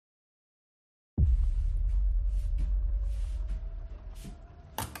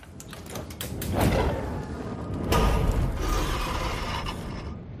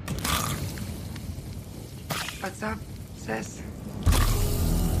What's up, sis?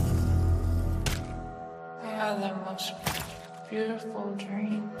 I had the most beautiful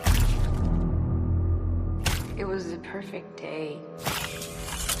dream. It was the perfect day.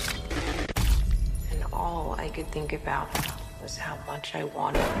 And all I could think about was how much I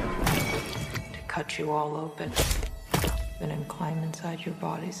wanted to cut you all open and then climb inside your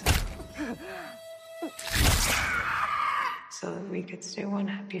bodies. So that we could stay one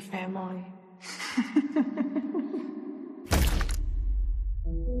happy family.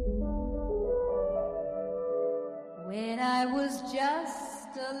 When I was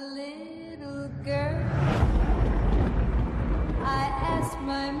just a little girl, I asked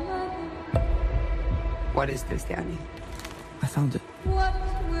my mother, What is this, Danny? I found it. what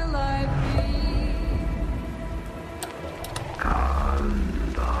will I be?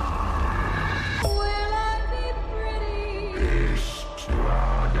 Will I be pretty?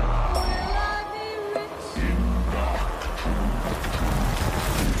 Will I be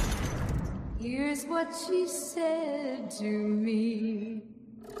rich? Here's what she said to me.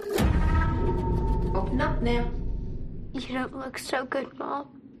 Open up now. You don't look so good,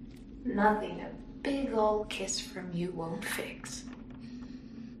 Mom. Nothing a big old kiss from you won't fix.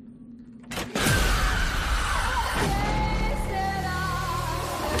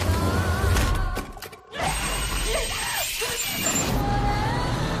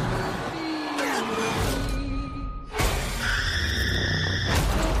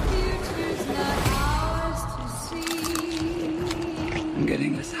 I'm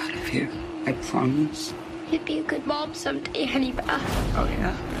getting us out of here. I promise. You'd be a good mom someday, Honeybah. Oh,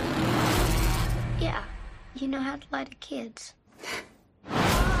 yeah? Yeah, you know how to lie to kids.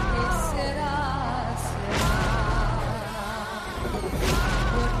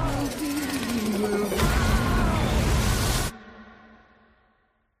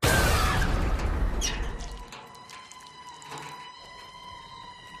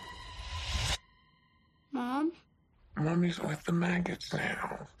 Mom? Mommy's with the maggots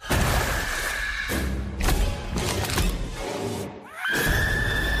now.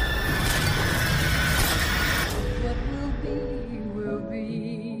 What will be, will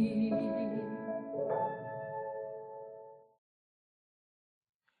be.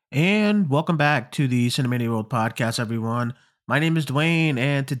 And welcome back to the Cinemania World Podcast, everyone. My name is Dwayne,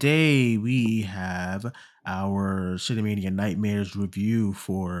 and today we have our Cinemania Nightmares review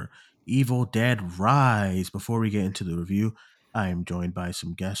for Evil Dead Rise. Before we get into the review, I am joined by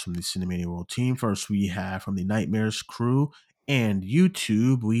some guests from the Cinemania World team. First, we have from the Nightmares crew and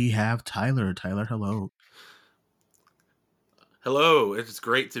YouTube, we have Tyler. Tyler, hello. Hello, it's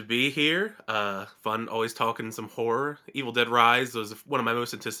great to be here. Fun always talking some horror. Evil Dead Rise was one of my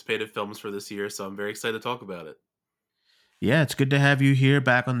most anticipated films for this year, so I'm very excited to talk about it. Yeah, it's good to have you here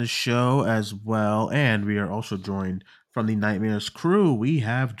back on the show as well. And we are also joined from the Nightmares crew. We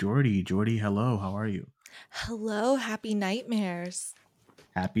have Jordy. Jordy, hello. How are you? Hello, happy nightmares.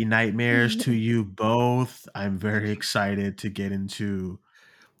 Happy Nightmares to you both. I'm very excited to get into.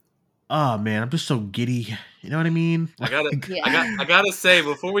 Oh man, I'm just so giddy. You know what I mean? I gotta say,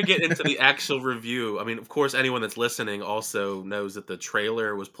 before we get into the actual review, I mean, of course, anyone that's listening also knows that the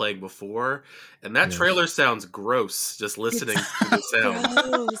trailer was playing before, and that Yes. trailer sounds gross. Just listening to the sound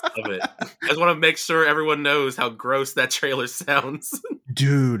Gross. of it, I just want to make sure everyone knows how gross that trailer sounds.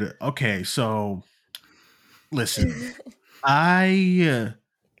 Dude, okay, so listen.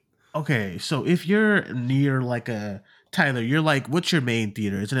 Okay, so if you're near like a Tyler, you're like, what's your main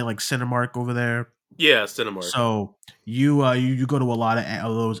theater? Isn't it like Cinemark over there? Yeah, Cinemark. So you go to a lot of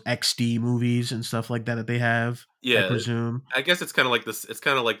those XD movies and stuff like that they have. Yeah, I presume I guess it's kind of like this. It's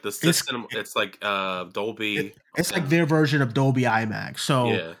kind of like the It's- cinema. It's like Dolby. it's like their version of Dolby IMAX. So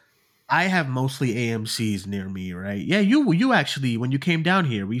Yeah. I have mostly AMC's near me, right? Yeah, you actually when you came down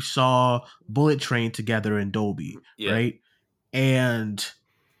here, we saw Bullet Train together in Dolby, Yeah. right? And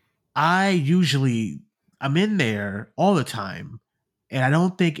I'm in there all the time, and I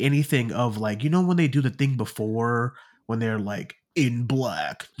don't think anything of like, when they do the thing before when they're like in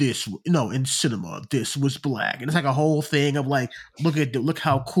black, in cinema, this was black, and it's like a whole thing of like, look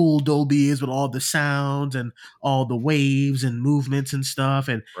how cool Dolby is with all the sounds and all the waves and movements and stuff,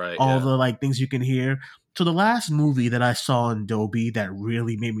 and Right. all Yeah. the like things you can hear. So the last movie that I saw in Dolby that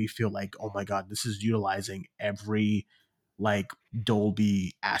really made me feel like, oh my god, this is utilizing every like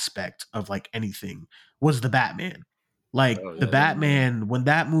Dolby aspect of like anything was the Batman. Like Oh, the yeah. Batman, when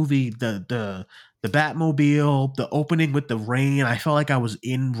that movie, the Batmobile, the opening with the rain, I felt like I was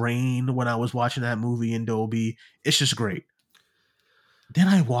in rain when I was watching that movie in Dolby. It's just great. Then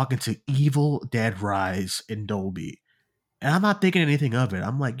I walk into Evil Dead Rise in Dolby. And I'm not thinking anything of it.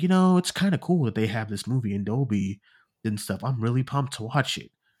 I'm like, it's kind of cool that they have this movie in Dolby and stuff. I'm really pumped to watch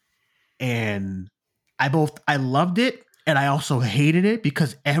it. And I loved it and I also hated it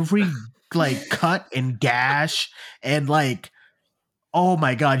because every like cut and gash and like, oh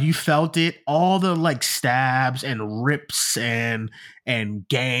my god, you felt it. All the like stabs and rips and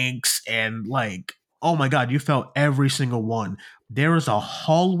ganks and like, oh my god, you felt every single one. There is a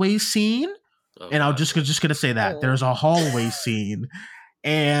hallway scene, and I'm just gonna say that there's a hallway scene,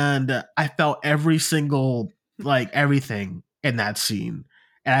 and I felt every single like everything in that scene.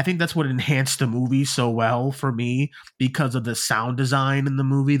 And I think that's what enhanced the movie so well for me because of the sound design in the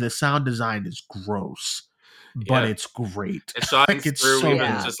movie. The sound design is gross, but it's great. It shines Like, it's through so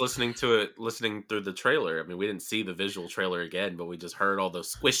even good. just listening through the trailer. I mean, we didn't see the visual trailer again, but we just heard all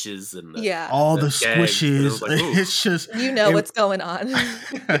those squishes and all the gags, and it squishes. was like, ooh. It's just what's going on.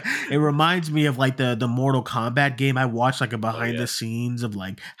 it reminds me of like the Mortal Kombat game. I watched like a behind the scenes of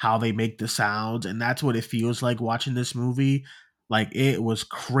like how they make the sounds, and that's what it feels like watching this movie. Like, it was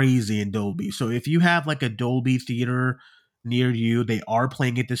crazy in Dolby. So if you have like a Dolby theater near you, they are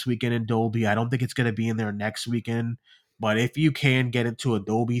playing it this weekend in Dolby. I don't think it's going to be in there next weekend, but if you can get into a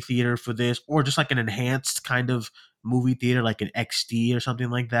Dolby theater for this, or just like an enhanced kind of movie theater, like an XD or something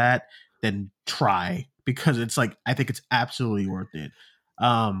like that, then try, because it's like, I think it's absolutely worth it.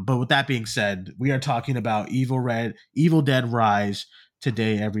 But with that being said, we are talking about Evil Dead Rise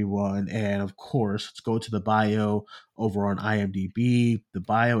today, everyone. And of course, let's go to the bio over on IMDb. The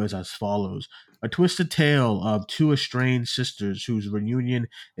bio is as follows: a twisted tale of two estranged sisters whose reunion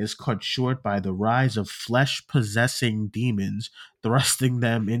is cut short by the rise of flesh-possessing demons, thrusting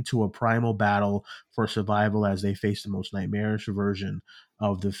them into a primal battle for survival as they face the most nightmarish version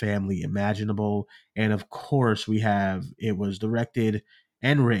of the family imaginable. And of course, it was directed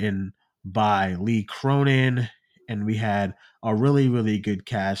and written by Lee Cronin, and we had a really, really good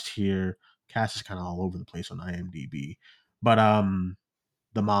cast here. Cast is kind of all over the place on IMDb, but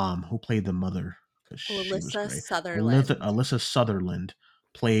the mom who played the mother, because she was Alyssa great. Sutherland. Alyssa Sutherland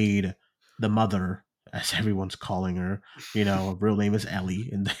played the mother, as everyone's calling her. Her real name is Ellie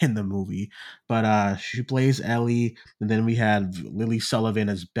in the movie, but she plays Ellie. And then we had Lily Sullivan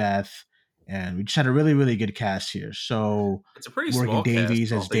as Beth, and we just had a really, really good cast here. So It's a pretty Morgan small Davies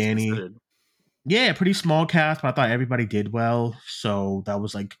cast, all as things Danny. considered. Yeah, pretty small cast, but I thought everybody did well. So that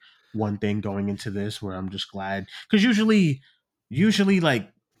was like one thing going into this where I'm just glad, because usually like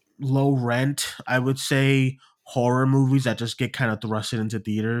low rent, I would say, horror movies that just get kind of thrusted into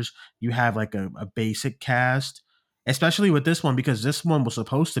theaters, you have like a basic cast, especially with this one, because this one was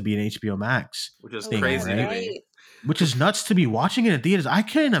supposed to be an HBO Max, which is thing, crazy to right? me. Which is nuts to be watching it in theaters. I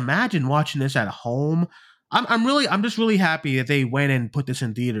can't imagine watching this at home. I'm just really happy that they went and put this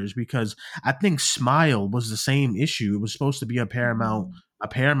in theaters, because I think Smile was the same issue. It was supposed to be a Paramount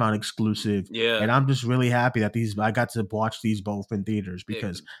exclusive. Yeah. And I'm just really happy that I got to watch these both in theaters,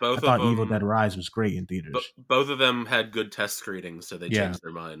 because I thought Evil Dead Rise was great in theaters. Both of them had good test screenings, so they changed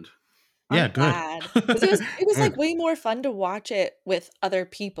their mind. Yeah, good. It was like way more fun to watch it with other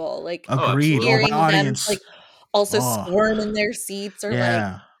people. Like, agreed. hearing My audience, them like also squirm in their seats, or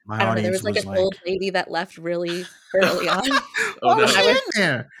like, my I don't know. There was like an old lady that left really early on.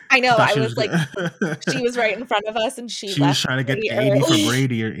 I know. I was like, she was right in front of us, and she was trying to get 80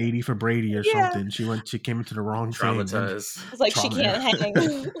 for Brady or Yeah. something. She came into the wrong Traumatized. thing. I was like, she can't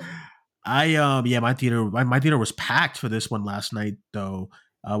hang. My theater was packed for this one last night though,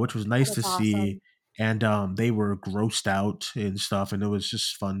 which was nice to see. And they were grossed out and stuff, and it was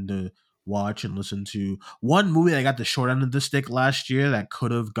just fun to watch and listen to. One movie that got the short end of the stick last year that could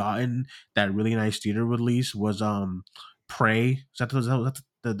have gotten that really nice theater release was Prey. Is that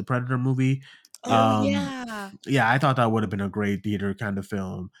the Predator movie? Yeah, I thought that would have been a great theater kind of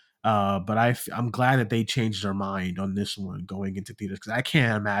film. But I'm glad that they changed their mind on this one going into theaters, because I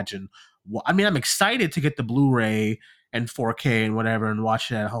can't imagine. I'm excited to get the Blu-ray and 4K and whatever and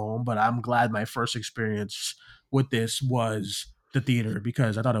watch it at home, but I'm glad my first experience with this was the theater,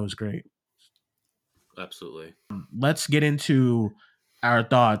 because I thought it was great. Absolutely. Let's get into our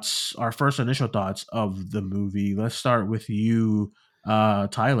thoughts, our first initial thoughts of the movie. Let's start with you,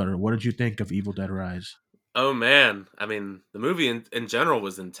 Tyler. What did you think of Evil Dead Rise? Oh man, I mean, the movie in general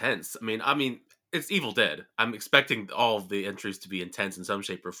was intense. I mean, it's Evil Dead. I'm expecting all of the entries to be intense in some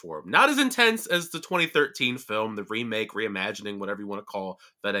shape or form. Not as intense as the 2013 film, the remake, reimagining, whatever you want to call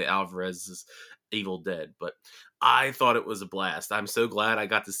Fede Alvarez's Evil Dead, but I thought it was a blast. I'm so glad I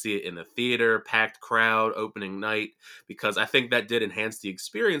got to see it in the theater, packed crowd, opening night, because I think that did enhance the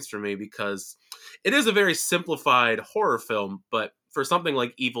experience for me, because it is a very simplified horror film, but for something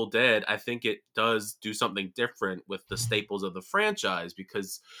like Evil Dead, I think it does do something different with the staples of the franchise,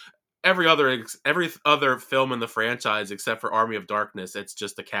 because every other film in the franchise except for Army of Darkness, it's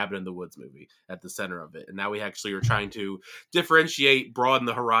just a cabin in the woods movie at the center of it. And now we actually are trying to differentiate, broaden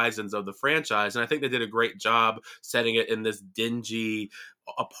the horizons of the franchise. And I think they did a great job setting it in this dingy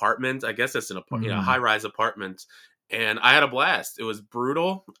apartment. I guess it's high-rise apartment. And I had a blast. It was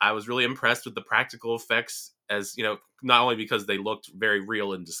brutal. I was really impressed with the practical effects, as you know, not only because they looked very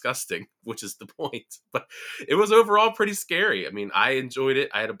real and disgusting, which is the point, but it was overall pretty scary. I mean, I enjoyed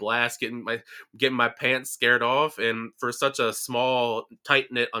it. I had a blast getting my pants scared off. And for such a small,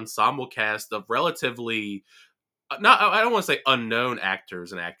 tight-knit ensemble cast of relatively, I don't want to say unknown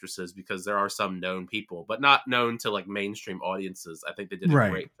actors and actresses, because there are some known people, but not known to like mainstream audiences. I think they did a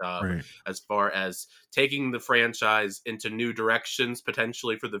great job as far as taking the franchise into new directions,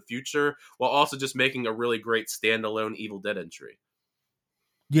 potentially for the future, while also just making a really great standalone Evil Dead entry.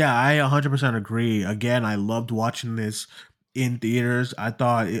 Yeah, I 100% agree. Again, I loved watching this in theaters.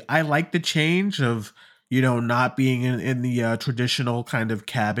 I liked the change of, not being in the traditional kind of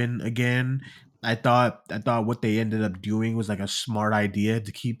cabin again. I thought what they ended up doing was like a smart idea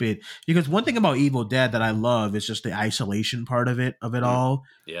to keep it, because one thing about Evil Dead that I love is just the isolation part of it all.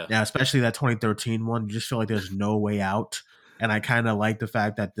 Yeah, especially that 2013 one. You just feel like there's no way out. And I kind of like the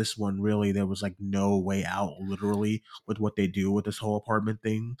fact that this one, really, there was like no way out, literally, with what they do with this whole apartment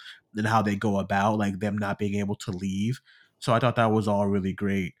thing and how they go about like them not being able to leave. So I thought that was all really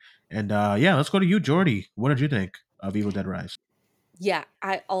great. And let's go to you, Jordy. What did you think of Evil Dead Rise? Yeah,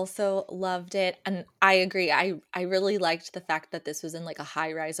 I also loved it. And I agree. I really liked the fact that this was in like a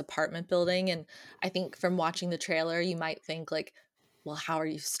high-rise apartment building. And I think from watching the trailer, you might think like, well, how are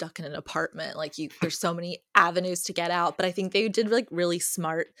you stuck in an apartment? Like there's so many avenues to get out. But I think they did like really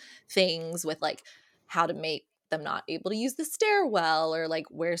smart things with like how to make them not able to use the stairwell, or like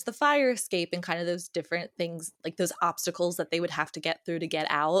where's the fire escape, and kind of those different things, like those obstacles that they would have to get through to get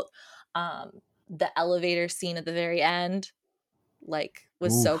out. The elevator scene at the very end, like,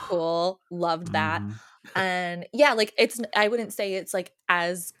 was so cool. Loved that. And yeah, like I wouldn't say it's like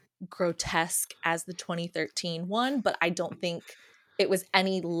as grotesque as the 2013 one, but I don't think it was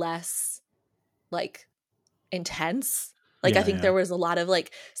any less like intense. Like, I think there was a lot of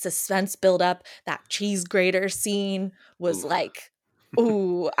like suspense build up. That cheese grater scene was like,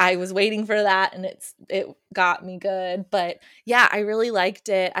 ooh, I was waiting for that, and it got me good. But yeah, I really liked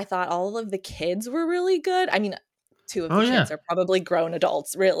it. I thought all of the kids were really good. I mean, two of the kids are probably grown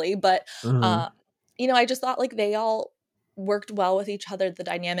adults, really, but I just thought like they all worked well with each other. The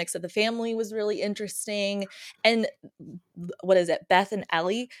dynamics of the family was really interesting. And what is it, Beth and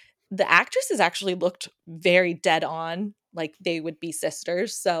Ellie, the actresses actually looked very dead on, like they would be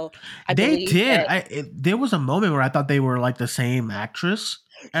sisters. So they did. There was a moment where I thought they were like the same actress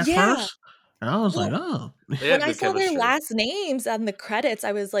at first. And I was like, oh. When I saw their last names on the credits,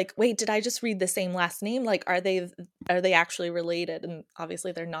 I was like, wait, did I just read the same last name? Like, are they actually related? And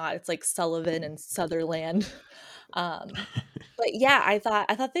obviously they're not. It's like Sullivan and Sutherland. But yeah, I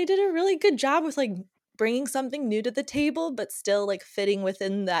thought they did a really good job with like bringing something new to the table, but still like fitting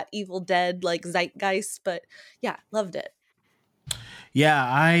within that Evil Dead like zeitgeist. But yeah, loved it. Yeah,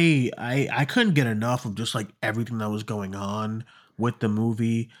 I couldn't get enough of just like everything that was going on with the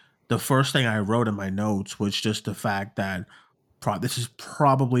movie. The first thing I wrote in my notes was just the fact that this is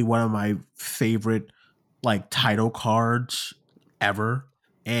probably one of my favorite like title cards ever.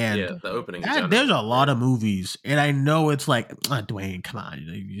 And the opening. There's a lot of movies, and I know it's like, Dwayne, come on,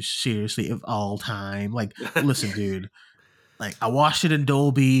 you seriously, of all time. Like, listen, dude, like I watched it in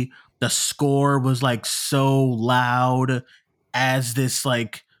Dolby. The score was like so loud as this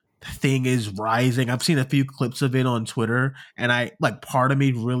like thing is rising. I've seen a few clips of it on Twitter, and I like part of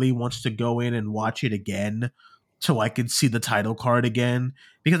me really wants to go in and watch it again so I could see the title card again,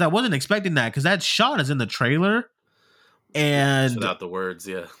 because I wasn't expecting that, because that shot is in the trailer. And just without the words,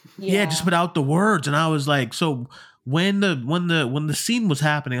 just without the words. And I was like, so when the scene was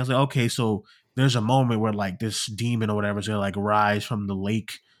happening, I was like, okay, so there's a moment where like this demon or whatever is gonna like rise from the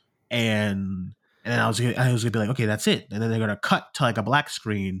lake, and then I was gonna be like, okay, that's it. And then they're gonna cut to like a black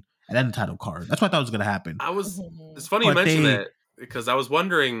screen and then the title card. That's what I thought was gonna happen. It's funny you mentioned that, because I was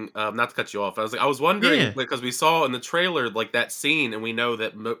wondering, not to cut you off, I was wondering because we saw in the trailer like that scene, and we know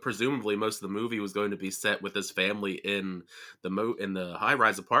that presumably most of the movie was going to be set with this family in the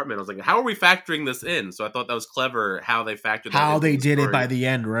high-rise apartment. I was like, how are we factoring this in? So I thought that was clever how they factored that how they did it by the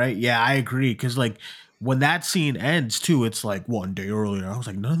end, right? Yeah, I agree, because like when that scene ends too, it's like one day earlier. I was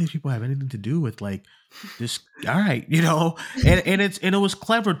like, none of these people have anything to do with like this all right, and it was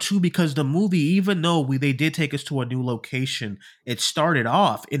clever too because the movie, even though they did take us to a new location, it started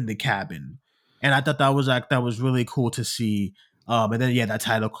off in the cabin, and I thought that was really cool to see. And then that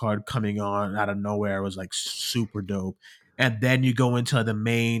title card coming on out of nowhere was like super dope. And then you go into the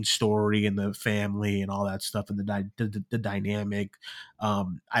main story and the family and all that stuff and the dynamic.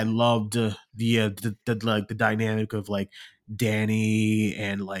 I loved the dynamic of like Danny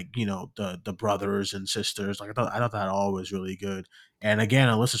and like the brothers and sisters. Like I thought that all was really good. And again,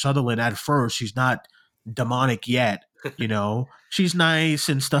 Alyssa Sutherland at first she's not demonic yet. She's nice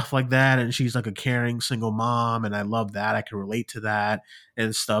and stuff like that, and she's like a caring single mom, and I love that. I can relate to that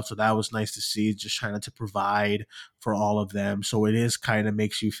and stuff. So that was nice to see, just trying to provide for all of them. So it is kind of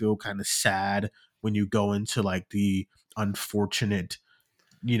makes you feel kind of sad when you go into like the unfortunate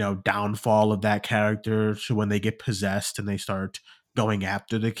downfall of that character, so when they get possessed and they start going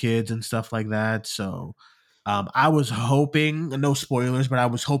after the kids and stuff like that. So I was hoping, no spoilers, but I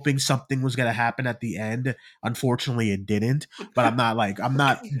was hoping something was going to happen at the end. Unfortunately, it didn't, but I'm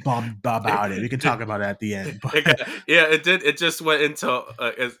not bummed about it. We can talk about it at the end. But it did. It just went into,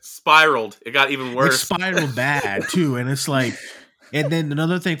 it spiraled. It got even worse. It spiraled bad too. And it's like, and then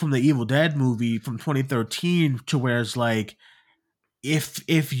another thing from the Evil Dead movie from 2013 to where it's like,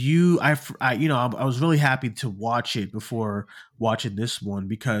 if you I was really happy to watch it before watching this one,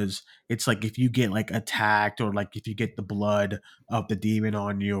 because it's like if you get like attacked or like if you get the blood of the demon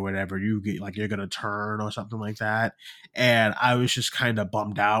on you or whatever, you get like you're gonna turn or something like that. And I was just kind of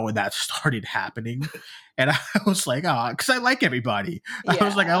bummed out when that started happening. And I was like, oh, because I like everybody. Yeah. I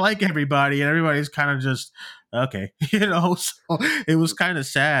was like, I like everybody, and everybody's kind of just okay, So it was kind of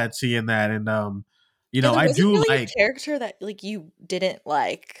sad seeing that. And I do really like a character that like you didn't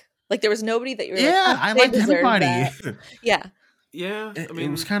like. Like there was nobody that you were I liked everybody. Yeah. Yeah. I mean,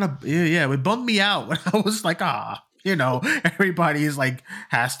 it was kind of it bummed me out when I was like, everybody is like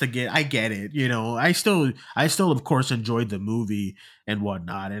has to get. I get it. I still of course enjoyed the movie and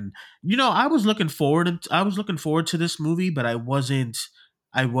whatnot, and I was looking forward to this movie, but I wasn't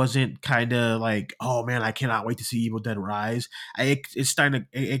kind of like, oh man, I cannot wait to see Evil Dead Rise.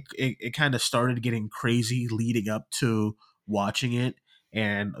 It kind of started getting crazy leading up to watching it,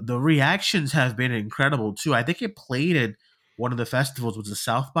 and the reactions have been incredible too. I think it played at one of the festivals. Was the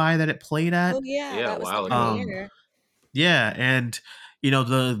South by that it played at? Oh yeah, that was wow. the premiere. Yeah, and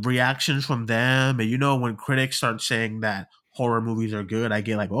the reactions from them, and when critics start saying that horror movies are good, I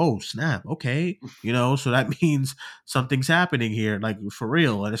get like, oh snap, okay, so that means something's happening here, like for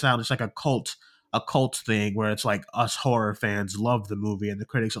real. And it sounds like a cult thing where it's like us horror fans love the movie and the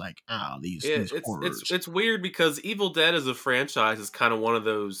critics are like, these horrors. It's weird because Evil Dead as a franchise is kind of one of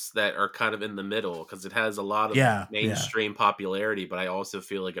those that are kind of in the middle, because it has a lot of mainstream popularity, but I also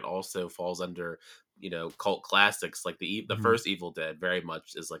feel like it also falls under cult classics. Like the first Evil Dead very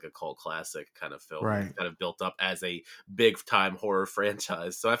much is like a cult classic kind of film, right? Kind of built up as a big time horror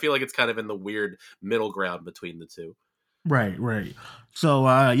franchise. So I feel like it's kind of in the weird middle ground between the two. Right. So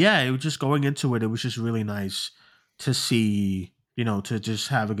it was just going into it. It was just really nice to see, to just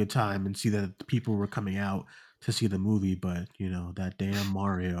have a good time and see that people were coming out to see the movie. But that damn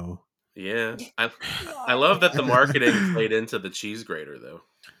Mario. Yeah, I love that the marketing played into the cheese grater though.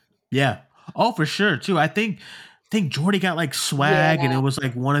 Yeah. Oh, for sure too. I think Jordy got like swag, and it was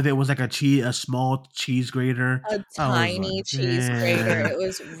like one of it was like a small cheese grater, a tiny cheese grater. It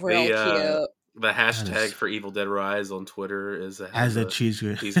was real cute. The hashtag for Evil Dead Rise on Twitter is as a cheese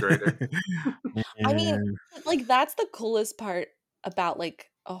grater. I mean, like that's the coolest part about like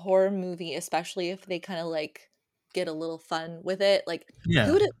a horror movie, especially if they kind of like get a little fun with it. Like,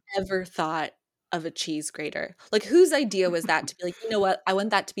 who would have ever thought of a cheese grater? Like, whose idea was that to be like, you know what, I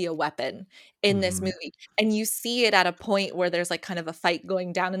want that to be a weapon in this movie? And you see it at a point where there's like kind of a fight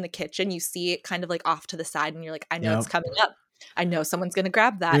going down in the kitchen. You see it kind of like off to the side, and you're like, I know it's coming up. I know someone's gonna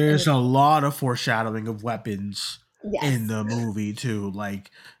grab that. There's a lot of foreshadowing of weapons in the movie too. Like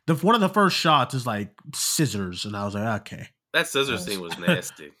one of the first shots is like scissors, and I was like, okay, that scissors scene was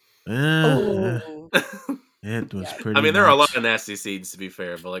nasty. It was pretty. I mean, there are a lot of nasty scenes, to be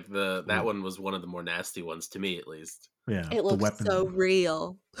fair, but like that one was one of the more nasty ones to me, at least. Yeah, it looks so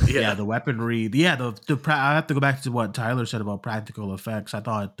real. Yeah, the weaponry. Yeah, I have to go back to what Tyler said about practical effects. I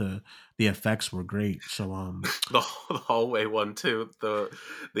thought the effects were great. So the hallway one too. The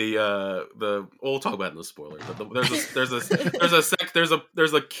we'll talk about it in the spoiler. But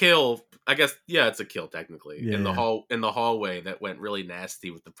there's a kill. I guess it's a kill technically in the hallway that went really nasty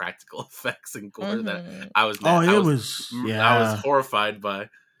with the practical effects and gore that I was. I was horrified by.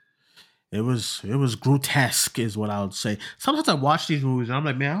 It was grotesque, is what I would say. Sometimes I watch these movies and I'm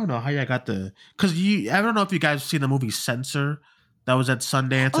like, man, I don't know how y'all got the because I don't know if you guys seen the movie Censor that was at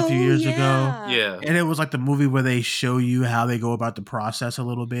Sundance a few Oh years ago. yeah. Yeah. And it was like the movie where they show you how they go about the process a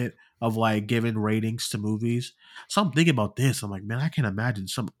little bit of like giving ratings to movies. So I'm thinking about this. I'm like, man, I can imagine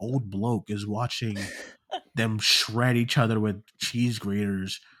some old bloke is watching them shred each other with cheese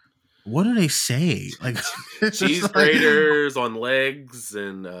graters. What do they say? Like it's just Cheese like- graters on legs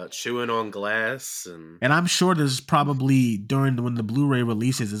and chewing on glass And I'm sure there's probably when the Blu-ray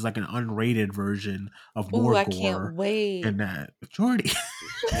releases is like an unrated version of more Ooh, I gore can't wait. and that. Jordy.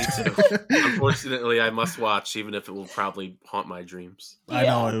 Me too. Unfortunately, I must watch, even if it will probably haunt my dreams. I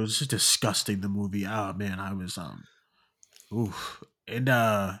know it was just disgusting. The movie. Oh man, I was oof. And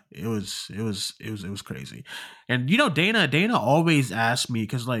it was crazy. And you know, Dana always asks me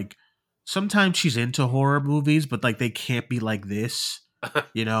because like sometimes she's into horror movies, but like they can't be like this,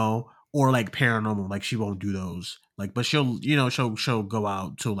 you know, or like paranormal. Like she won't do those. Like, but she'll go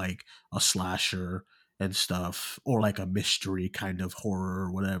out to like a slasher and stuff, or like a mystery kind of horror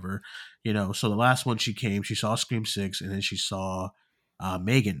or whatever, you know. So the last one she saw Scream 6, and then she saw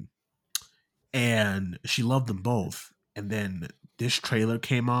Megan, and she loved them both. And then this trailer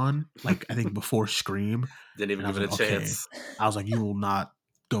came on, like I think before Scream. Didn't even And I give it a was like, okay. chance. I was like, you will not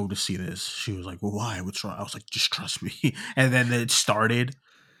go to see this. She was like, well, why? What's wrong? I was like, just trust me. And then it started,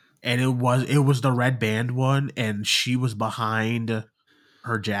 and it was the red band one, and she was behind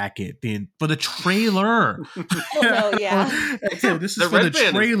her jacket for the trailer. Oh no, yeah. Hey, this is The for the red band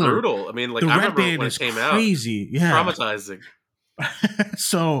is trailer. brutal. I mean, like The I red remember band when is it came out. crazy. Yeah. Traumatizing.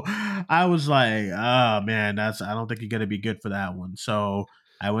 So I was like, oh man, I don't think you're gonna be good for that one. So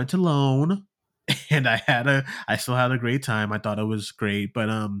I went alone, and I still had a great time. I thought it was great. But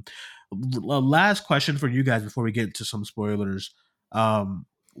last question for you guys before we get into some spoilers.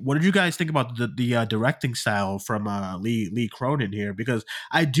 What did you guys think about the directing style from Lee Cronin here? Because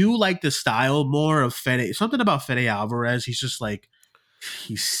I do like the style more of Fede. Something about Fede Alvarez. He's just like,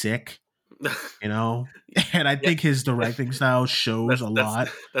 he's sick, you know? And I think his directing style shows a lot.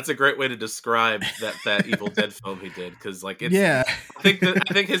 That's a great way to describe that Evil Dead film he did, because like it's, Yeah. I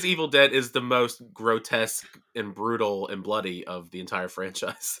think his Evil Dead is the most grotesque and brutal and bloody of the entire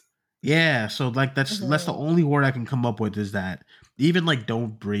franchise. Yeah, so like that's the only word I can come up with is that. Even like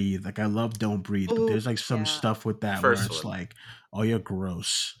Don't Breathe, like I love Don't Breathe, but there's like some stuff with that where it's like, oh, you're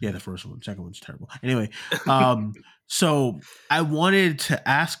gross. Yeah, the first one, second one's terrible. Anyway, so I wanted to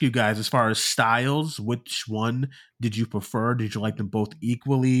ask you guys, as far as styles, which one did you prefer? Did you like them both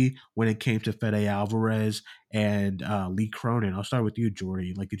equally when it came to Fede Alvarez and Lee Cronin? I'll start with you,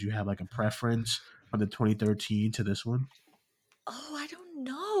 Jordy. Like, did you have like a preference from the 2013 to this one? Oh, I don't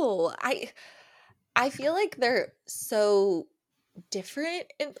know. I feel like they're so different.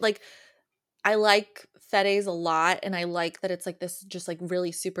 Like, I like Fede's a lot, and I like that it's like this just like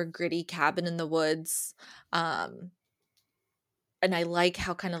really super gritty cabin in the woods. And I like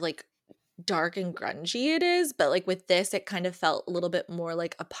how kind of like dark and grungy it is, but like with this it kind of felt a little bit more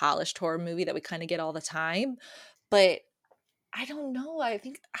like a polished horror movie that we kind of get all the time. But I don't know. I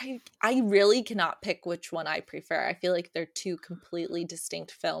think I really cannot pick which one I prefer. I feel like they're two completely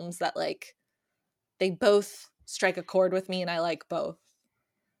distinct films that like they both strike a chord with me, and I like both.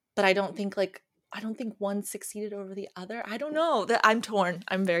 But I don't think one succeeded over the other. I don't know. I'm torn.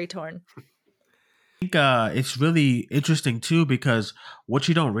 I'm very torn. I think it's really interesting too, because what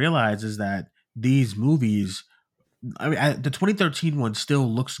you don't realize is that these movies, I mean, the 2013 one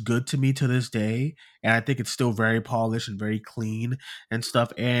still looks good to me to this day, and I think it's still very polished and very clean and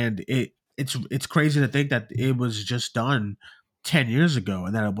stuff. And it's crazy to think that it was just done 10 years ago,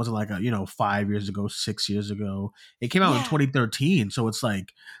 and that it wasn't like 5 years ago, 6 years ago. It came out in 2013, so it's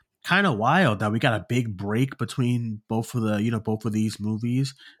like kind of wild that we got a big break between both of these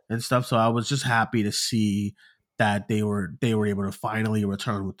movies and stuff. So I was just happy to see that they were able to finally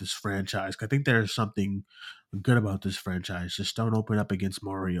return with this franchise. I think there's something good about this franchise. Just don't open up against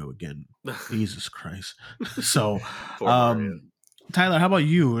Mario again. Jesus Christ. So Tyler, how about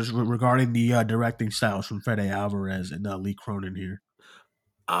you regarding the directing styles from Fede Alvarez and Lee Cronin here?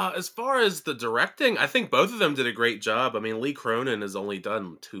 As far as the directing, I think both of them did a great job. I mean, Lee Cronin has only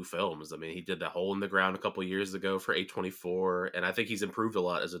done 2 films. I mean, he did The Hole in the Ground a couple years ago for A24, and I think he's improved a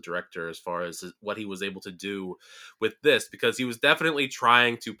lot as a director as far as what he was able to do with this, because he was definitely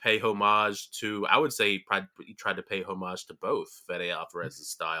trying to pay homage to, I would say he tried to pay homage to both Fede Alvarez's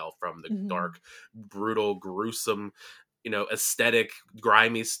style, from the dark, brutal, gruesome aesthetic,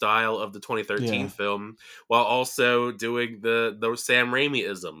 grimy style of the 2013 film, while also doing those Sam Raimi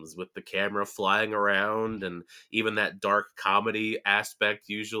isms with the camera flying around, and even that dark comedy aspect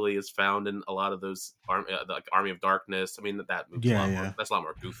usually is found in a lot of those like Army of Darkness. I mean, that movie's that's a lot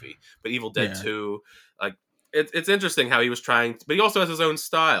more goofy. But Evil Dead 2, like it's interesting how he was trying, but he also has his own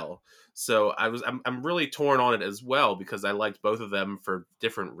style. So I'm really torn on it as well, because I liked both of them for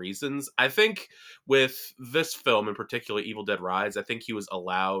different reasons. I think with this film in particular, Evil Dead Rise, I think he was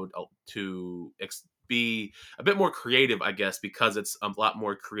allowed to be a bit more creative, I guess, because it's a lot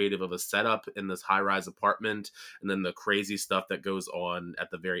more creative of a setup in this high-rise apartment, and then the crazy stuff that goes on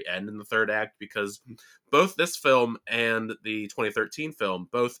at the very end in the third act, because both this film and the 2013 film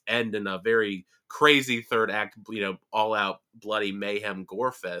both end in a very crazy third act, all out bloody mayhem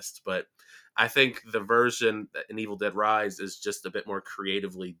gore fest. But I think the version in Evil Dead Rise is just a bit more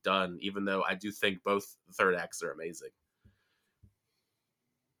creatively done, even though I do think both third acts are amazing.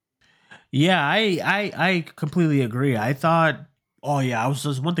 Yeah, I completely agree. I thought,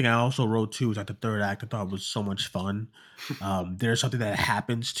 there's one thing I also wrote too, is that the third act I thought was so much fun. There's something that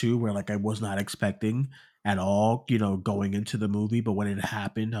happens too where like I was not expecting at all, going into the movie, but when it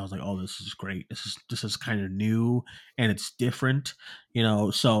happened, I was like, oh, this is great. This is kind of new and it's different,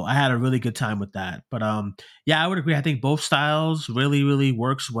 so I had a really good time with that. But I would agree. I think both styles really, really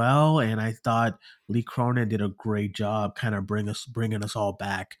works well, and I thought Lee Cronin did a great job kind of bringing us all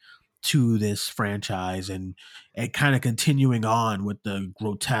back to this franchise, and kind of continuing on with the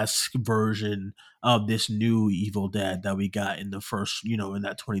grotesque version of this new Evil Dead that we got in the first, in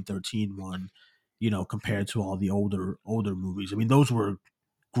that 2013 one, compared to all the older movies. I mean, those were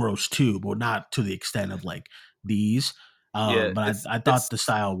gross too, but not to the extent of like these. But I thought the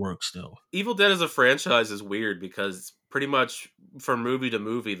style worked still. Evil Dead as a franchise is weird because pretty much from movie to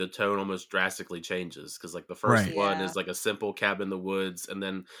movie, the tone almost drastically changes. Because like the first one is like a simple cabin in the woods, and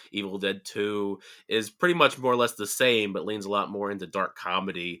then Evil Dead 2 is pretty much more or less the same, but leans a lot more into dark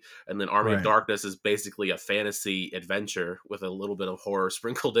comedy. And then Army of Darkness is basically a fantasy adventure with a little bit of horror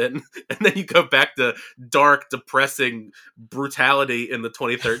sprinkled in. And then you go back to dark, depressing brutality in the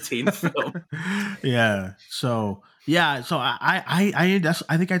 2013 film. So I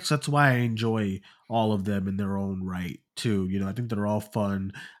think that's why I enjoy all of them in their own right too. I think they're all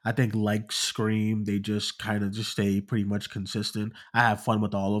fun. I think like Scream, they just kind of just stay pretty much consistent. I have fun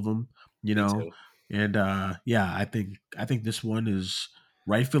with all of them, and I think this one is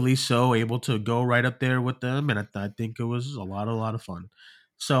rightfully so able to go right up there with them, and I think it was a lot of fun.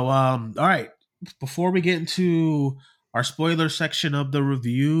 So all right, before we get into our spoiler section of the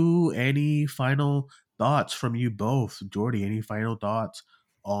review, any final thoughts from you both? Jordy, any final thoughts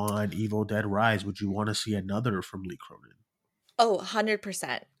on Evil Dead Rise? Would you want to see another from Lee Cronin? Oh,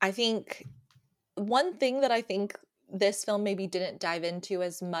 100%. I think one thing that I think this film maybe didn't dive into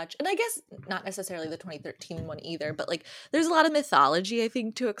as much, and I guess not necessarily the 2013 one either, but like there's a lot of mythology I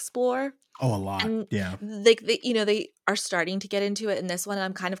think to explore. Oh, a lot. And yeah. They are starting to get into it in this one, and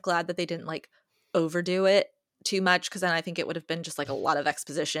I'm kind of glad that they didn't like overdo it too much, because then I think it would have been just like a lot of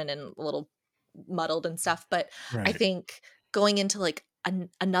exposition and a little muddled and stuff. But I think going into like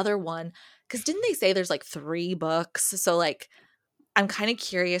another one, because didn't they say there's like 3 books? So like I'm kind of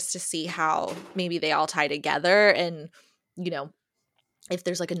curious to see how maybe they all tie together, and if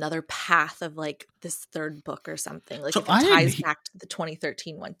there's like another path of like this third book or something, like so if it ties back to the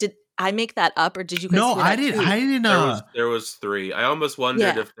 2013 one. Did I make that up, or did you guys? No, I didn't know. There was 3. I almost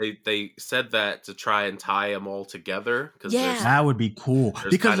wondered if they said that to try and tie them all together, because that would be cool.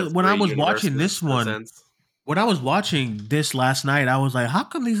 Because kind of when I was watching this one, when I was watching this last night, I was like, how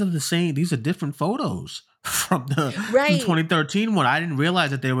come these are the same? These are different photos from the 2013 one. I didn't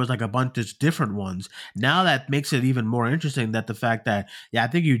realize that there was like a bunch of different ones. Now that makes it even more interesting, that the fact that I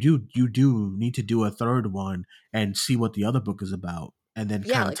think you do need to do a third one and see what the other book is about, and then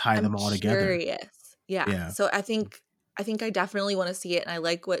kind of tie them all together. Yeah. So I think I definitely want to see it, and I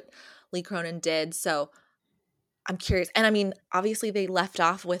like what Lee Cronin did. So I'm curious. And I mean, obviously they left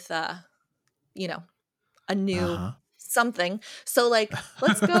off with a new something. So like,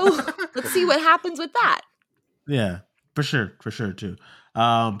 let's go. Let's see what happens with that. Yeah, for sure too.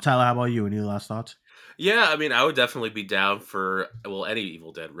 Tyler, how about you? Any last thoughts? Yeah, I mean, I would definitely be down for any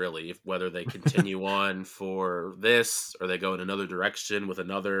Evil Dead, really, whether they continue on for this or they go in another direction with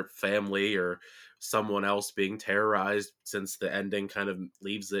another family or someone else being terrorized, since the ending kind of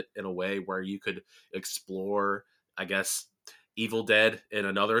leaves it in a way where you could explore, I guess, Evil Dead in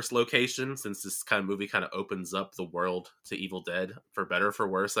another location, since this kind of movie kind of opens up the world to Evil Dead, for better or for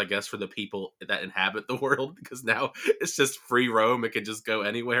worse, I guess, for the people that inhabit the world, because now it's just free roam. It can just go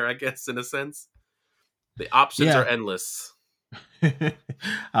anywhere, I guess, in a sense. The options Yeah. are endless.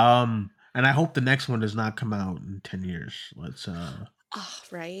 And I hope the next one does not come out in 10 years. Let's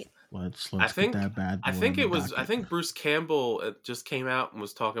Right. let's I get think that bad boy. I think on the it was I docket. think Bruce Campbell just came out and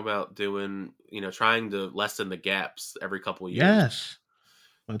was talking about doing, trying to lessen the gaps every couple of years. Yes.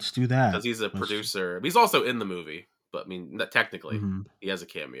 Let's do that. Because he's a producer. He's also in the movie, but I mean, technically, Mhm. he has a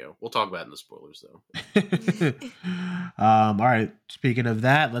cameo. We'll talk about it in the spoilers, though. All right. Speaking of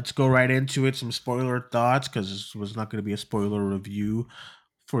that, let's go right into it. Some spoiler thoughts, because this was not going to be a spoiler review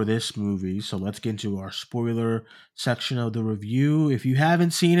for this movie. So let's get into our spoiler section of the review. If you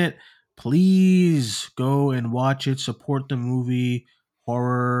haven't seen it, please go and watch it. Support the movie.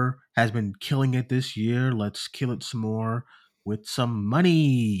 Horror has been killing it this year. Let's kill it some more with some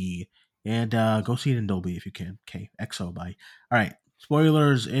money. And go see it in Dolby if you can. Okay, XO, bye. All right.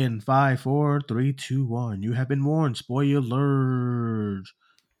 Spoilers in 5, 4, 3, 2, 1. You have been warned. Spoilers.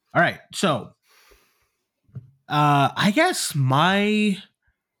 All right. So, I guess I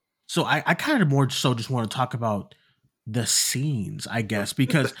kind of more so just want to talk about the scenes, I guess,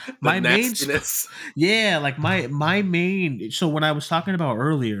 because my main, like my main. So when I was talking about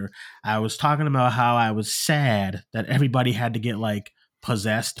earlier, I was talking about how I was sad that everybody had to get like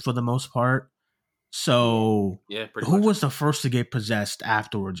possessed for the most part. So who was the first to get possessed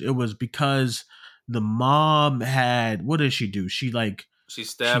afterwards? It was because the mom had, what did she do? She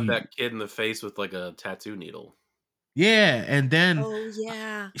stabbed that kid in the face with like a tattoo needle. Yeah, and then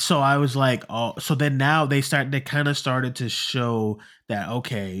yeah. So I was like, oh, so then now they kind of started to show that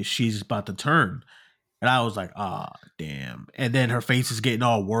okay, she's about to turn. And I was like, ah, damn. And then her face is getting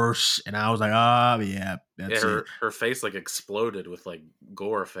all worse. And I was like, yeah, that's it. Her face like exploded with like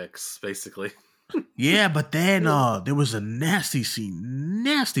gore effects, basically. Yeah, but then there was a nasty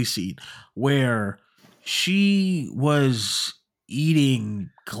scene where she was eating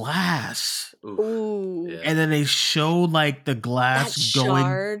glass. Ooh. Yeah. And then they showed like the glass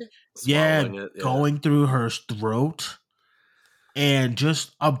going, going through her throat. And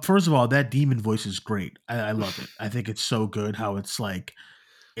just first of all, that demon voice is great. I love it. I think it's so good how it's like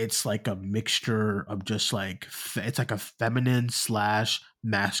a mixture of just like it's like a feminine /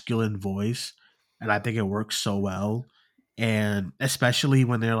 masculine voice, and I think it works so well. And especially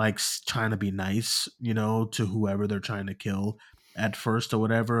when they're like trying to be nice, to whoever they're trying to kill at first or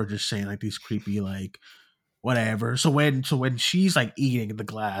whatever, or just saying like these creepy like whatever. So when she's like eating the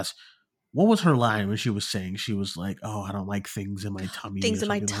glass, what was her line when she was saying, she was like, "Oh, I don't like things in my tummy." Things in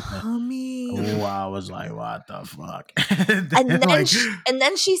my tummy. Oh, I was like, "What the fuck?" and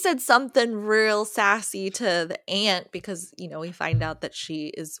then she said something real sassy to the aunt because we find out that she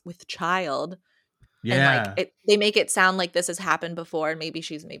is with child. Yeah, and like they make it sound like this has happened before, and maybe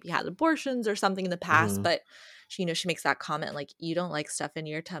she's had abortions or something in the past, but she makes that comment like, "You don't like stuff in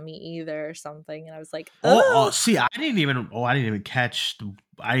your tummy either," or something, and I was like, see, I didn't even catch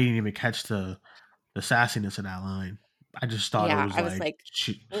the sassiness of that line. I just thought it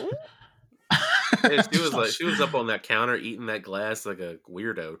was she was up on that counter eating that glass like a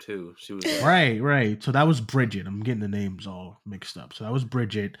weirdo too. She was like, right. So that was Bridget. I'm getting the names all mixed up. So that was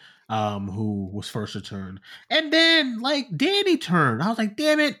Bridget, who was first to turn, and then like Danny turned. I was like,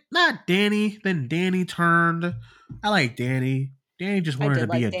 damn it, not Danny. Then Danny turned. I like Danny. Danny just wanted to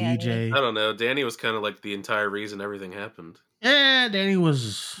be a DJ. I don't know. Danny was kind of like the entire reason everything happened. Yeah, Danny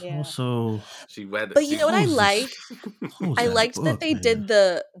was also. But you know what I like? I liked that they did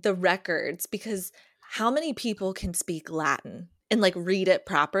the records, because how many people can speak Latin and like read it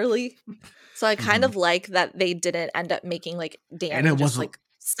properly? So I kind of like that they didn't end up making like Danny just like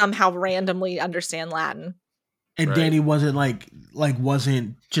somehow randomly understand Latin. And Danny wasn't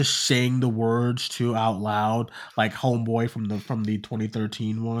wasn't just saying the words too out loud like Homeboy from the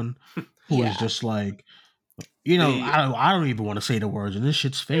 2013 one, who was just like. I don't even want to say the words, and this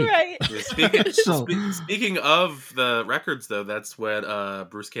shit's fake. Right. Speaking of the records, though, that's when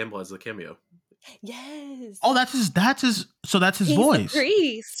Bruce Campbell has the cameo. Yes. Oh, that's his. So that's his He's voice. The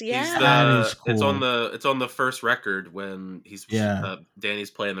priest. Yeah. That is cool. It's on the first record when he's Danny's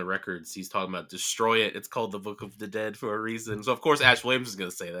playing the records. He's talking about destroy it. It's called the Book of the Dead for a reason. So of course Ash Williams is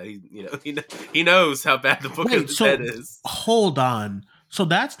going to say that. He knows how bad the Book of the Dead is. Hold on. So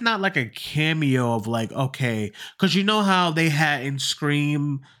that's not like a cameo of like, okay, because you know how they had in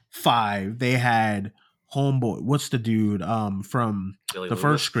Scream 5, they had Homeboy. What's the dude from Billy the Lewis?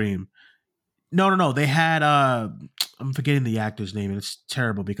 first Scream? No. They had I'm forgetting the actor's name, and it's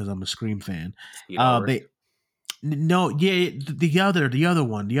terrible because I'm a Scream fan. The other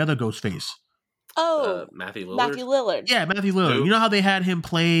one, the other Ghostface. Oh, Matthew Lillard. Matthew Lillard. Yeah, Matthew Lillard. Who? You know how they had him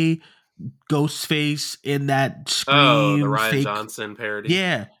play Ghostface in that Scream? Oh, the Ryan Johnson parody.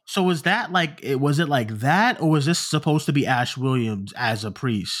 Yeah. So was that like was it like that, or was this supposed to be Ash Williams as a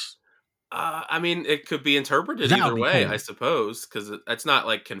priest? I mean, it could be interpreted That would either be way, cool. I suppose, because it's not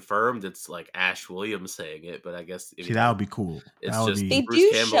like confirmed. It's like Ash Williams saying it, but I guess See, that would be cool. it's That would just be. They Bruce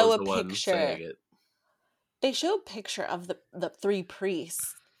do Campbell show is a the one picture. saying it. They show a picture of the three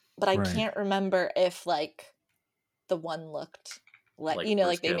priests, but I Right. can't remember if like the one looked like Like you know,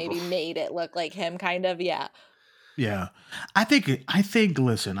 Bruce like they maybe Campbell. made it look like him, kind of. Yeah. Yeah, I think.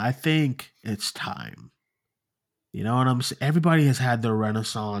 Listen, I think it's time. You know what I'm saying? Everybody has had their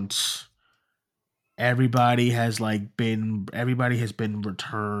renaissance. Everybody has been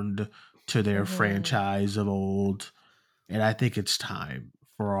returned to their Mhm. franchise of old, and I think it's time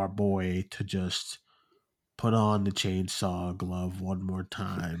for our boy to just put on the chainsaw glove one more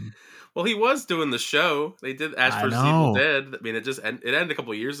time. Well, he was doing the show. They did Ash I vs. Evil know. Dead. I mean, it ended a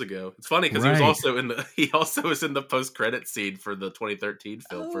couple years ago. It's funny because he was Right. also was in the post credit scene for the 2013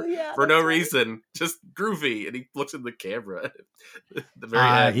 film Oh, for yeah, no that's right. reason, just groovy, and he looks in the camera at the very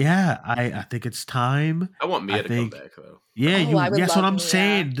end. Yeah, I think it's time. I want Mia I to think- come back though. Yeah, Oh, I would that's what love I'm Mia.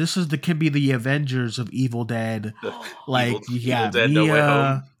 saying. This can be the Avengers of Evil Dead. Like Evil you got Dead, No Way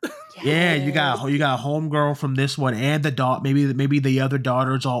Mia. Home. Yeah, you got homegirl from this one and the maybe the other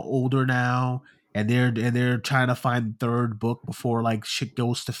daughter's all older now, and they're trying to find the third book before like shit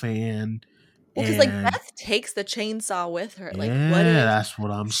goes to fan. Well, because like And- Beth takes the chainsaw with her. Like, yeah, what if that's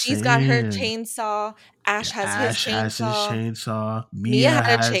what I'm saying. she's got her chainsaw? Ash has Ash his has his chainsaw. chainsaw. Mia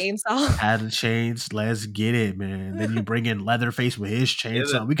had a chainsaw. Had a chains. Let's get it, man. Then you bring in Leatherface with his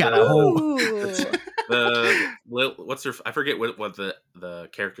chainsaw. the- We got a whole. Ooh. What's her? I forget what the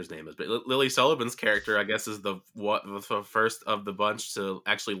character's name is, but Lily Sullivan's character, I guess, is the first of the bunch to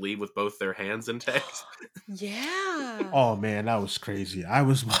actually leave with both their hands intact. Yeah. Oh man, that was crazy. I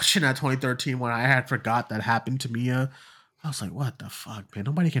was watching that 2013 when I had forgot that happened to Mia. I was like, what the fuck, man?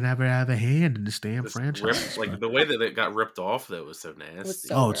 Nobody can ever have a hand in this damn Just franchise. like the way that it got ripped off, that was so nasty. It was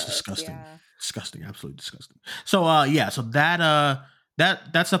so Oh, it's gross, disgusting. yeah. Disgusting, absolutely disgusting. So so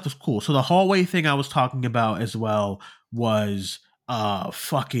that stuff was cool. So the hallway thing I was talking about as well was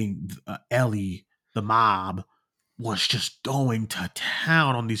fucking Ellie, the mob, was just going to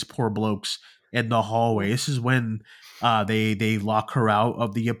town on these poor blokes in the hallway. This is when they lock her out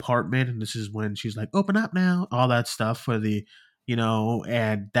of the apartment, and this is when she's like, open up now, all that stuff for the,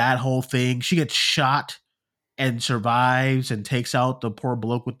 and that whole thing. She gets shot and survives and takes out the poor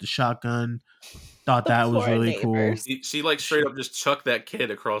bloke with the shotgun. Thought that was poor really cool. neighbors. She like straight up just chucked that kid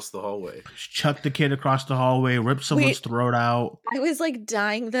across the hallway. Chucked the kid across the hallway, ripped someone's throat out. I was like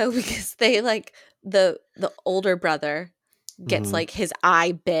dying though because they like the older brother gets Mhm. like his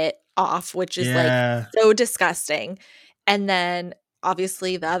eye bit off, which is Yeah. like so disgusting. And then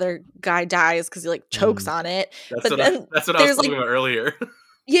obviously the other guy dies because he like chokes on it. That's But what then that's what I was there's, talking like- about earlier.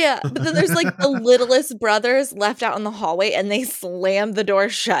 Yeah, but then there's like the littlest brothers left out in the hallway and they slam the door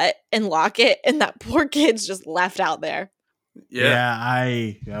shut and lock it, and that poor kid's just left out there.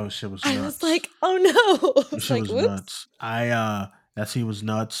 Yeah. That shit was I nuts. was like, oh no. I That was shit like, was whoops. nuts. That scene was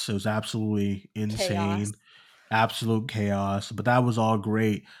nuts. It was absolutely insane. Chaos. Absolute chaos. But that was all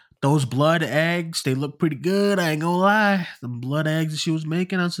great. Those blood eggs, they look pretty good. I ain't gonna lie. The blood eggs that she was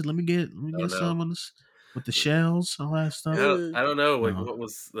making, I said, let me get no. some on this with the shells, all that stuff. I don't know. Like, No. what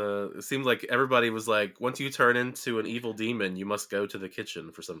was the? It seemed like everybody was like, once you turn into an evil demon, you must go to the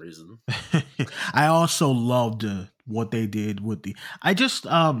kitchen for some reason. I also loved what they did with the. I just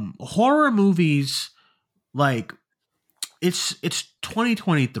horror movies, like it's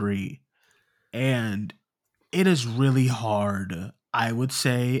 2023, and it is really hard. I would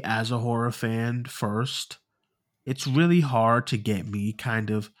say, as a horror fan, first, it's really hard to get me kind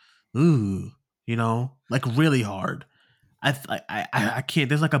of like really hard. I can't.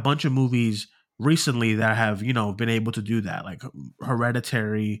 There's like a bunch of movies recently that have been able to do that, like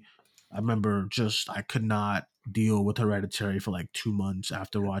Hereditary. I remember I could not deal with Hereditary for like 2 months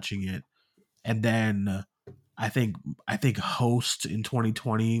after watching it, and then I think Host in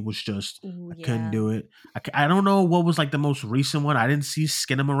 2020 was just Ooh, I couldn't yeah. do it. I don't know what was like the most recent one. I didn't see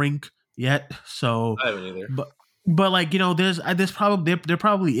Skinamarink yet, so I haven't either. but like there's probably there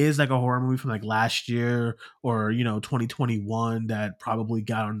probably is like a horror movie from like last year or 2021 that probably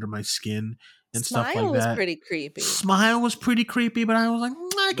got under my skin and Smile stuff like was that. pretty creepy. Smile was pretty creepy, but I was like,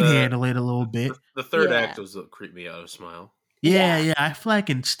 I can The- handle it a little bit. The third Yeah. act was what creeped me out of Smile. Yeah, I feel like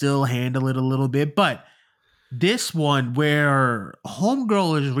I can still handle it a little bit, but this one where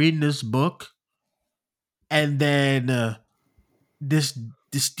homegirl is reading this book and then this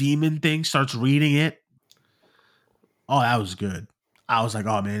demon thing starts reading it. Oh, that was good. I was like,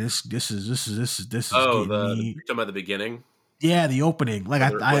 oh man, this is Oh, getting me. you're talking about the beginning. Yeah, the opening. Like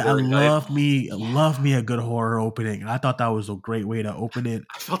Whether I in love me a good horror opening. I thought that was a great way to open it.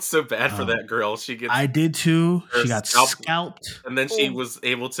 I felt so bad for that girl. She gets I did too. her She got scalp, scalped. and then she was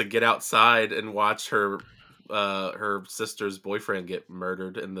able to get outside and watch her sister's boyfriend get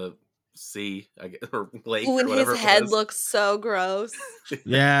murdered in the sea, I guess, or lake, Ooh, or and whatever his it head was. looks so gross.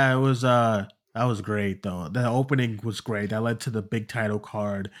 Yeah, it was that was great though. The opening was great. That led to the big title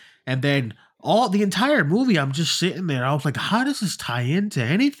card. And then all the entire movie, I'm just sitting there. I was like, how does this tie into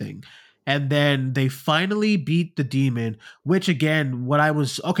anything? And then they finally beat the demon, which again, what I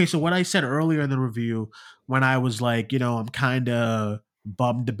said earlier in the review, when I was like, I'm kind of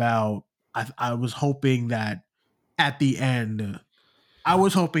bummed about, I was hoping that at the end, I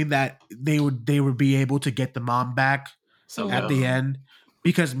was hoping that they would be able to get the mom back at the end,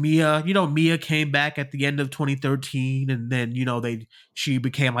 because Mia came back at the end of 2013, and then she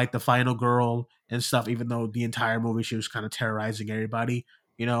became like the final girl and stuff, even though the entire movie she was kind of terrorizing everybody.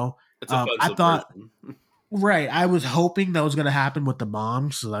 It's a fun I thought subversion. right. I was hoping that was gonna happen with the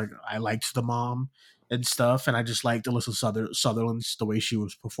mom. So like I liked the mom and stuff, and I just liked Alyssa Sutherland's the way she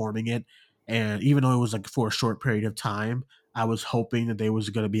was performing it. And even though it was like for a short period of time, I was hoping that they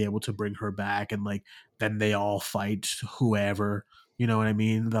was gonna be able to bring her back, and like then they all fight whoever. You know what I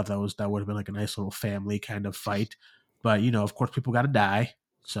mean? That would have been like a nice little family kind of fight. But of course, people got to die.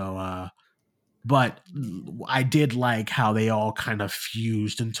 So, but I did like how they all kind of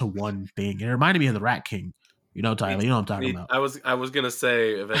fused into one thing. It reminded me of the Rat King. Tyler, you know what I'm talking about. I was gonna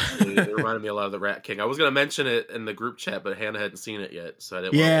say eventually it reminded me a lot of the Rat King. I was gonna mention it in the group chat, but Hannah hadn't seen it yet, so I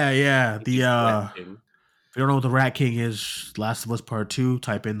didn't. Yeah. The Rat King. If you don't know what the Rat King is, Last of Us Part 2,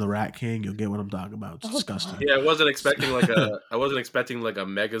 type in the Rat King, you'll get what I'm talking about. It's disgusting. Yeah, I wasn't expecting like a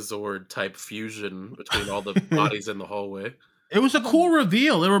Megazord type fusion between all the bodies in the hallway. It was a cool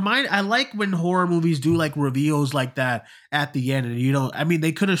reveal. I like when horror movies do like reveals like that at the end, and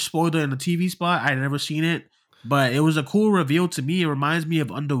they could have spoiled it in the TV spot. I'd never seen it, but it was a cool reveal to me. It reminds me of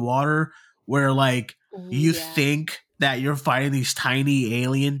Underwater, where like you think that you're fighting these tiny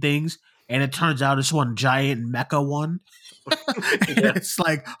alien things, and it turns out it's one giant mecha one. Yeah. It's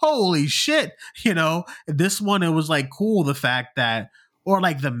like, holy shit, this one, it was like cool. The fact that, or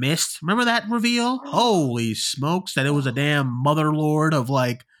like The Mist, remember that reveal? Holy smokes, that it was a damn mother lord of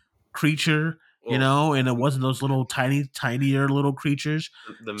like creature, and it wasn't those little tinier little creatures.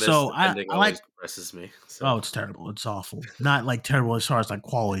 The Mist ending I always like, depresses me. So. Oh, it's terrible. It's awful. Not like terrible as far as like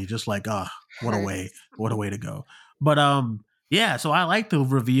quality, just like what a way to go. But yeah, so I like the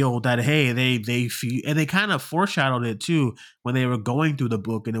reveal that hey, and they kind of foreshadowed it too when they were going through the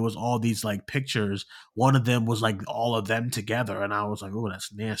book, and it was all these like pictures. One of them was like all of them together, and I was like, oh,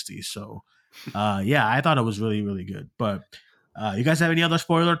 that's nasty. So yeah, I thought it was really, really good. But you guys have any other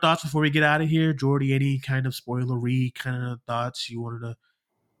spoiler thoughts before we get out of here? Jordy, any kind of spoilery kind of thoughts you wanted to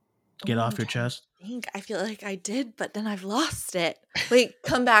get off your chest? I feel like I did, but then I've lost it. Wait,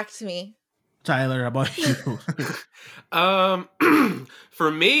 come back to me. Tyler, how about you?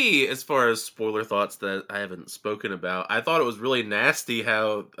 For me, as far as spoiler thoughts that I haven't spoken about, I thought it was really nasty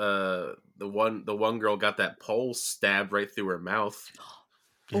how the one girl got that pole stabbed right through her mouth.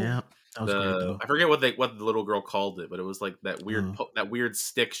 Yeah, that was great, though. I forget what the little girl called it, but it was like that weird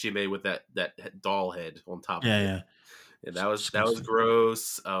stick she made with that doll head on top. Yeah, of it. yeah. Yeah, that was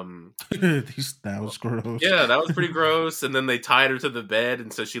gross. That was gross. Yeah, that was pretty gross. And then they tied her to the bed,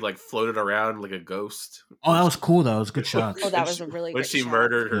 and so she like floated around like a ghost. Oh, that was cool though. It was a good shot. Oh, that was a really when good she shot.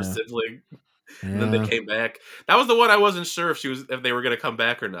 murdered her sibling, and then they came back. That was the one I wasn't sure if they were gonna come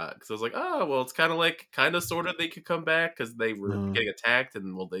back or not. Because I was like, oh, well, it's kind of sort of they could come back because they were getting attacked,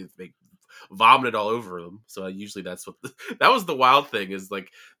 and well, they vomited all over them. So usually that's what that was the wild thing is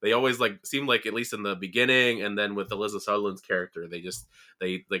like they always like seemed like at least in the beginning, and then with Alyssa Sutherland's character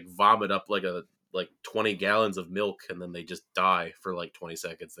they like vomit up like 20 gallons of milk, and then they just die for like 20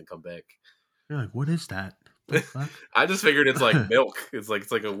 seconds and come back. You're like, what is that? I just figured it's like milk. It's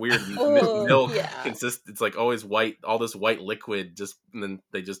like a weird milk consist. It's like always white, all this white liquid, and then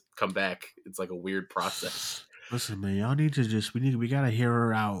they just come back. It's like a weird process. Listen, man, y'all need to we gotta hear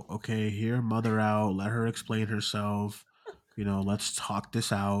her out, okay? Hear her mother out. Let her explain herself. Let's talk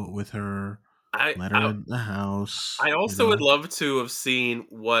this out with her. Let her in the house. I also would love to have seen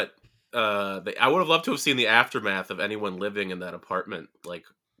what I would have loved to have seen the aftermath of anyone living in that apartment, like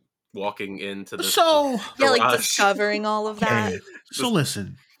walking into the like discovering all of that. So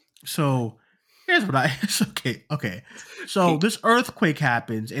listen, here's what okay. So this earthquake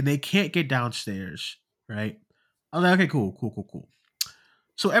happens and they can't get downstairs, right? I was like, okay, cool.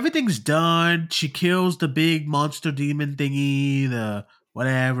 So everything's done. She kills the big monster demon thingy, the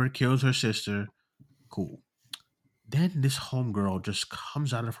whatever, kills her sister. Cool. Then this homegirl just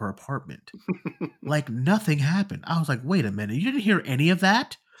comes out of her apartment like nothing happened. I was like, wait a minute, you didn't hear any of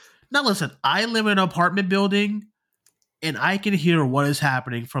that? Now listen, I live in an apartment building and I can hear what is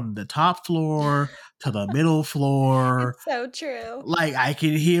happening from the top floor to the middle floor. It's so true. Like I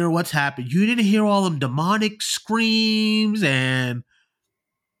can hear what's happening. You didn't hear all them demonic screams and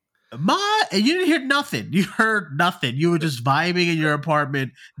you didn't hear nothing. You heard nothing. You were just vibing in your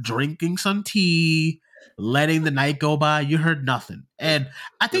apartment, drinking some tea, letting the night go by. You heard nothing. And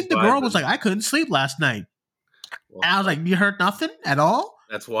I think the girl was like, I couldn't sleep last night. Well, and I was like, you heard nothing at all?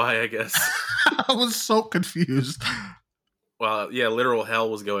 that's why, I guess. I was so confused. Well, yeah, literal hell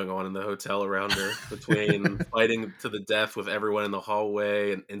was going on in the hotel around her between fighting to the death with everyone in the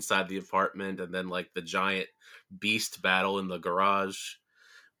hallway and inside the apartment, and then like the giant beast battle in the garage.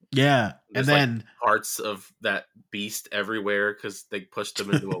 Yeah. There's, and then like, parts of that beast everywhere because they pushed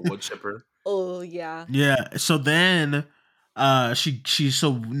them into a wood chipper. Oh yeah. Yeah. So then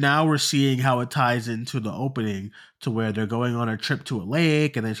so now we're seeing how it ties into the opening to where they're going on a trip to a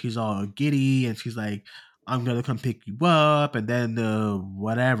lake and then she's all giddy and she's like, I'm gonna come pick you up, and then the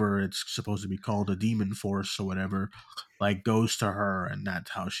whatever it's supposed to be called, a demon force or whatever, like goes to her and that's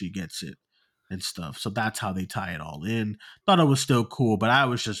how she gets it and stuff. So that's how they tie it all in. Thought it was still cool, but I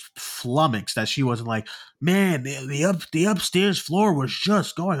was just flummoxed that she wasn't like, man, the upstairs floor was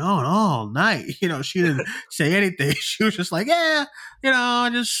just going on all night. You know, she didn't say anything. She was just like, yeah, you know, I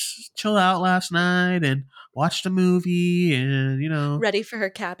just chilled out last night and watched a movie and, you know, Ready for her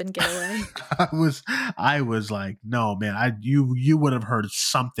cabin getaway. I was like, no, man, you would have heard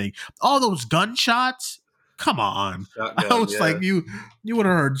something. All those gunshots. Come on. Shotgun, I was yeah. like, you would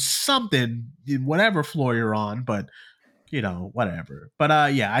have heard something in whatever floor you're on, but you know, whatever.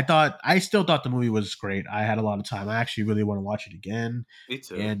 But yeah, I still thought the movie was great. I had a lot of time. I actually really want to watch it again. Me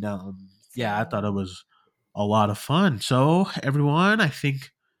too. And yeah, I thought it was a lot of fun. So everyone, I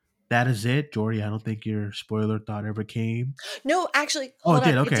think that is it. Jordy, I don't think your spoiler thought ever came. No, actually, Oh, hold it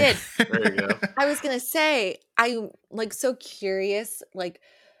did. on. Okay. It did. There you go. I was gonna say, I'm like so curious. Like,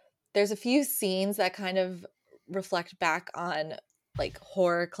 there's a few scenes that kind of reflect back on like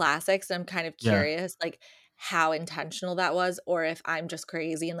horror classics. And I'm kind of Yeah. curious, like how intentional that was, or if I'm just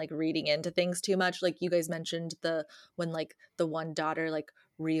crazy and like reading into things too much. Like you guys mentioned when like the one daughter like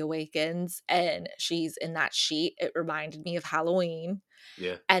reawakens and she's in that sheet. It reminded me of Halloween.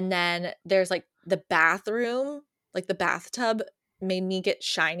 Yeah. And then there's like the bathroom, like the bathtub made me get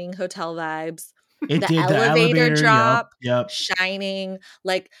Shining hotel vibes. It The did elevator drop. Yep. Shining.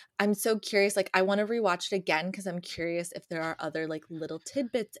 Like, I'm so curious. Like, I want to rewatch it again because I'm curious if there are other like little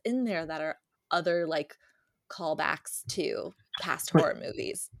tidbits in there that are other like callbacks to past But- horror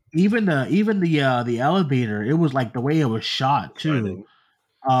movies. Even the elevator, it was like the way it was shot too.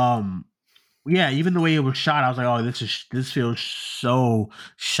 Shining. Yeah, even the way it was shot, I was like, "Oh, this feels so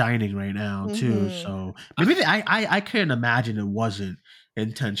Shining right now too." Mhm. So maybe I couldn't imagine it wasn't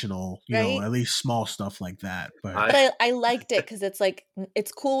intentional. You know, Right? at least small stuff like that. But But I liked it because it's like,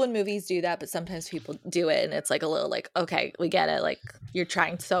 it's cool when movies do that, but sometimes people do it and it's like a little like, okay, we get it. Like, you're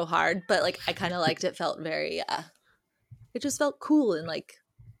trying so hard. But like, I kind of liked it. Felt very, it just felt cool and like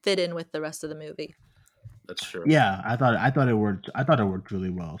fit in with the rest of the movie. That's true. yeah, I thought it worked. I thought it worked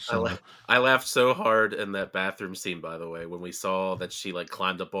really well. So I laughed so hard in that bathroom scene, by the way, when we saw that she like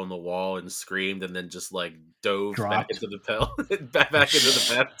climbed up on the wall and screamed and then just like dove back Dropped. into the back into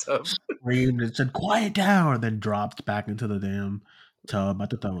the bathtub. screamed and said, "Quiet down," and then dropped back into the damn tub. I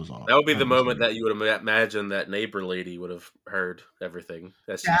thought that was awesome. That would be the was moment great. that you would imagine that neighbor lady would have heard everything.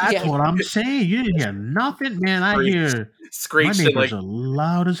 That's That's Yeah. what I'm saying. You didn't hear nothing, man. I Screeched. hear my screeched and neighbors like are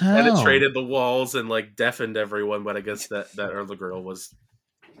loud as hell. penetrated the walls and like deafened everyone, but I guess that other girl was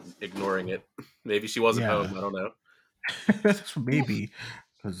ignoring it. Maybe she wasn't Yeah. home. I don't know. That's maybe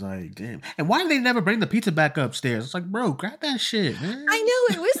because like, damn. And why did they never bring the pizza back upstairs? It's like, bro, grab that shit, man. I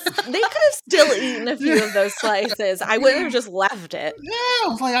know, it was, they could have still eaten a few of those slices. I wouldn't have just left it. Yeah, I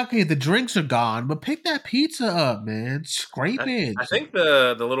was like, okay, the drinks are gone, but pick that pizza up, man. Scrape it. I think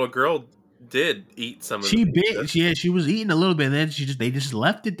the little girl did eat some of She the pizza. bit. Yeah, she was eating a little bit, and then they just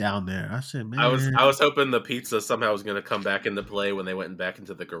left it down there. I said, man, I was hoping the pizza somehow was going to come back into play when they went back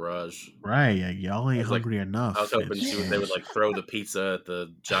into the garage. right. Yeah, y'all ain't was like- hungry enough. I was hoping It's- they would like throw the pizza at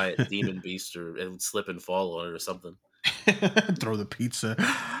the giant demon beast, or it would slip and fall on it or something. throw the pizza.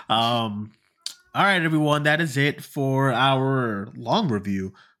 All right, everyone, that is it for our long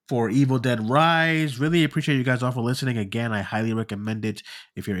review for Evil Dead Rise. Really appreciate you guys all for listening. Again, I highly recommend it.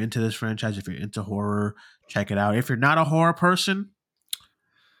 If you're into this franchise, if you're into horror, check it out. If you're not a horror person,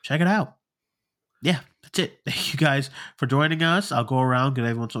 check it out. Yeah, that's it. Thank you guys for joining us. I'll go around, get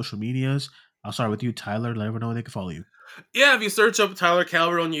everyone's social medias. I'll start with you, Tyler. Let everyone know where they can follow you. Yeah, if you search up Tyler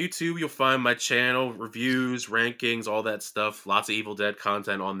Calvert on YouTube, you'll find my channel, reviews, rankings, all that stuff. Lots of Evil Dead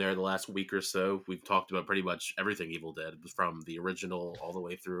content on there the last week or so. We've talked about pretty much everything Evil Dead, from the original all the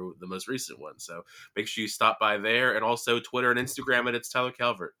way through the most recent one. So make sure you stop by there, and also Twitter and Instagram, and it's Tyler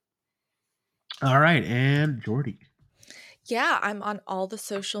Calvert. All right, and Jordy. Yeah, I'm on all the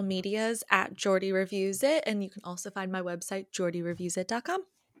social medias at Jordy Reviews It, and you can also find my website, jordyreviewsit.com.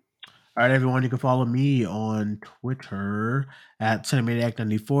 All right, everyone, you can follow me on Twitter at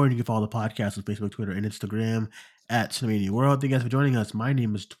Cinemaniac94, and you can follow the podcast on Facebook, Twitter, and Instagram at Cinemania World. Thank you guys for joining us. My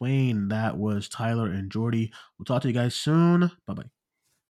name is Dwayne. That was Tyler and Jordy. We'll talk to you guys soon. Bye-bye.